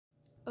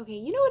Okay,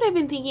 you know what I've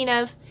been thinking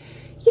of?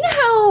 You know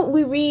how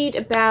we read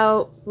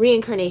about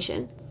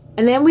reincarnation,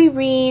 and then we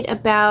read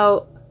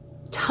about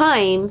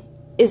time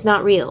is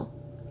not real,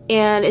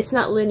 and it's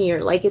not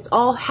linear, like it's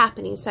all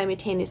happening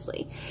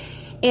simultaneously.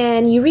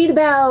 And you read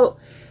about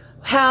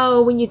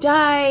how when you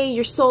die,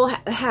 your soul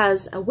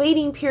has a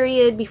waiting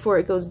period before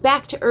it goes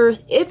back to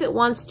Earth. If it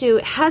wants to,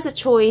 it has a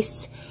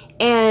choice,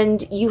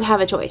 and you have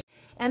a choice.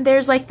 And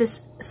there's like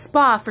this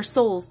spa for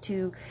souls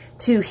to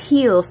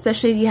heal,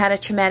 especially if you had a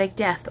traumatic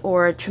death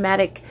or a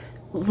traumatic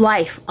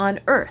life on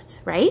Earth,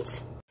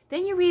 right?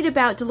 Then you read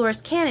about Dolores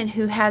Cannon,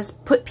 who has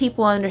put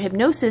people under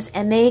hypnosis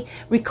and they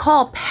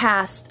recall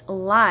past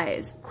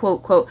lives,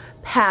 quote, quote,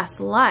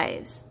 past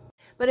lives.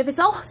 But if it's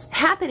all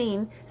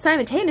happening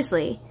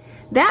simultaneously,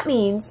 that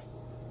means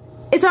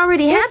it's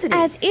already happening.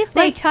 As if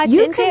they touch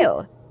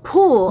into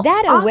pull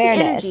that off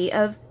awareness. The energy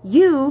of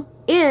you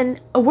in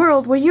a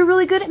world where you're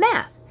really good at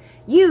math.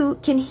 You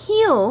can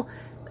heal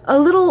a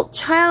little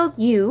child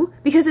you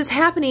because it's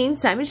happening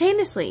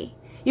simultaneously.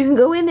 You can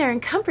go in there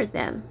and comfort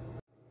them.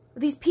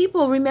 These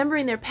people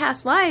remembering their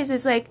past lives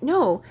is like,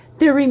 no,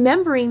 they're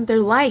remembering their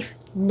life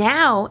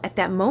now at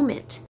that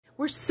moment.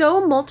 We're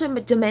so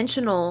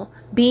multidimensional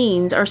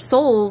beings. Our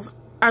souls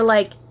are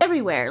like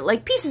everywhere,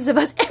 like pieces of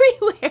us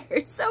everywhere.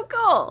 It's so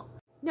cool.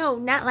 No,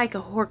 not like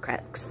a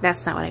Horcrux.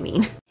 That's not what I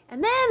mean.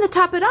 And then to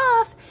top it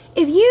off,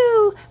 if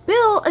you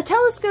build a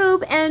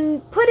telescope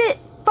and put it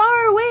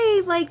far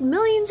away, like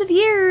millions of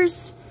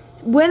years,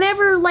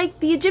 whenever like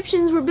the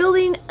Egyptians were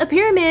building a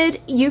pyramid,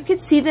 you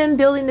could see them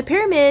building the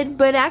pyramid,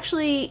 but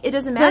actually it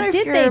doesn't matter if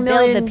you're a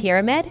million, build the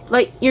pyramid?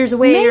 Like years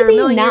away, Maybe or a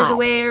million not. years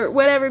away or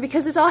whatever,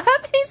 because it's all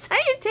happening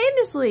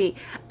simultaneously.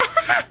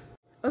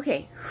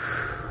 Okay,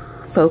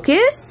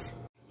 focus.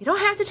 You don't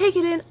have to take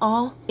it in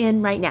all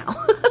in right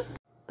now.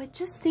 But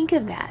just think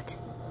of that.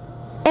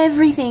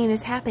 Everything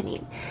is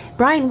happening.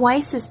 Brian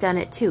Weiss has done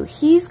it too.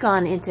 He's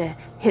gone into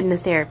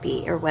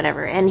hypnotherapy or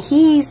whatever, and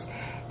he's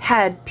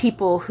had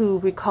people who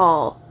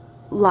recall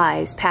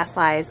lives, past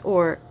lives,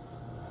 or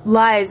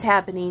lives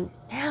happening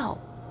now.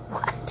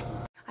 What?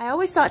 I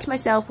always thought to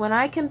myself, when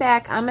I come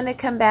back, I'm going to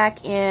come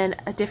back in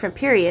a different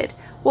period.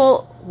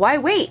 Well, why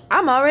wait?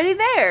 I'm already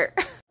there.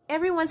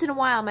 Every once in a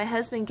while, my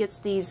husband gets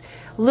these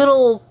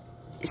little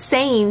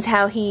sayings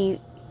how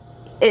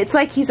it's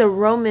like he's a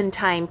Roman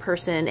time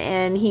person,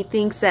 and he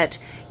thinks that,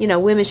 you know,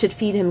 women should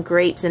feed him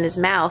grapes in his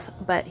mouth,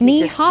 but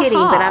he's just kidding.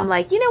 But I'm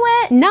like, you know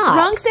what?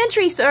 Wrong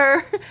century,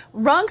 sir.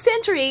 Wrong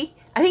century.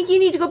 I think you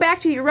need to go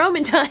back to your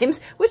Roman times,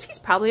 which he's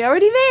probably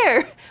already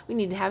there. We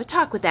need to have a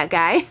talk with that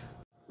guy.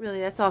 Really,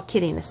 that's all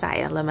kidding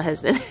aside. I love my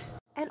husband.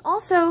 And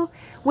also,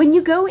 when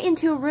you go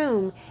into a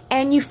room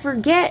and you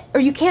forget or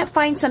you can't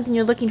find something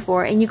you're looking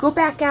for, and you go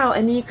back out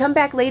and then you come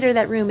back later to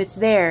that room, it's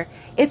there.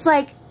 It's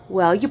like,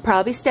 well, you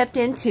probably stepped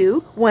into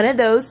one of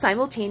those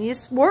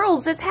simultaneous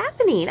worlds that's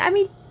happening. I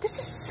mean, this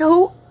is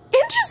so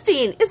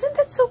interesting. Isn't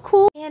that so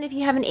cool? And if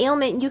you have an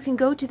ailment, you can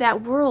go to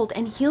that world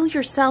and heal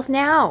yourself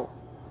now.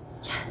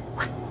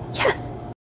 Yeah. Yes.